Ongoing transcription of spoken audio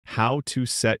how to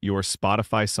set your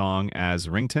Spotify song as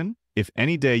ringtone. If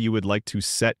any day you would like to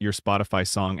set your Spotify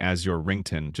song as your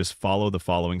ringtone, just follow the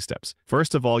following steps.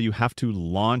 First of all, you have to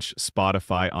launch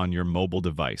Spotify on your mobile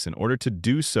device. In order to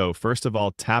do so, first of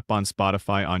all, tap on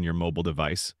Spotify on your mobile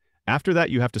device. After that,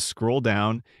 you have to scroll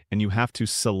down and you have to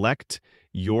select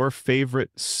your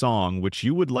favorite song, which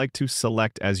you would like to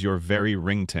select as your very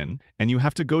ringtone. And you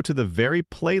have to go to the very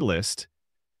playlist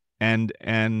and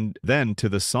then to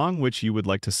the song which you would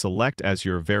like to select as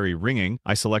your very ringing.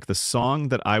 I select the song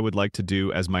that I would like to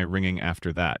do as my ringing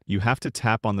after that. You have to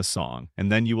tap on the song,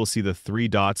 and then you will see the three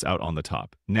dots out on the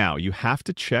top. Now, you have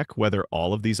to check whether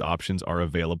all of these options are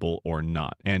available or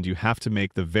not, and you have to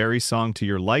make the very song to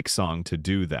your like song to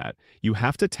do that. You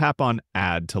have to tap on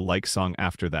Add to Like Song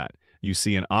after that. You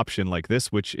see an option like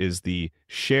this, which is the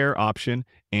Share option,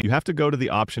 and you have to go to the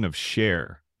option of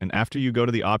Share. And after you go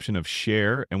to the option of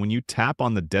Share, and when you tap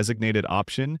on the designated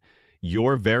option,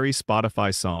 your very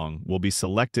Spotify song will be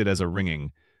selected as a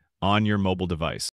ringing on your mobile device.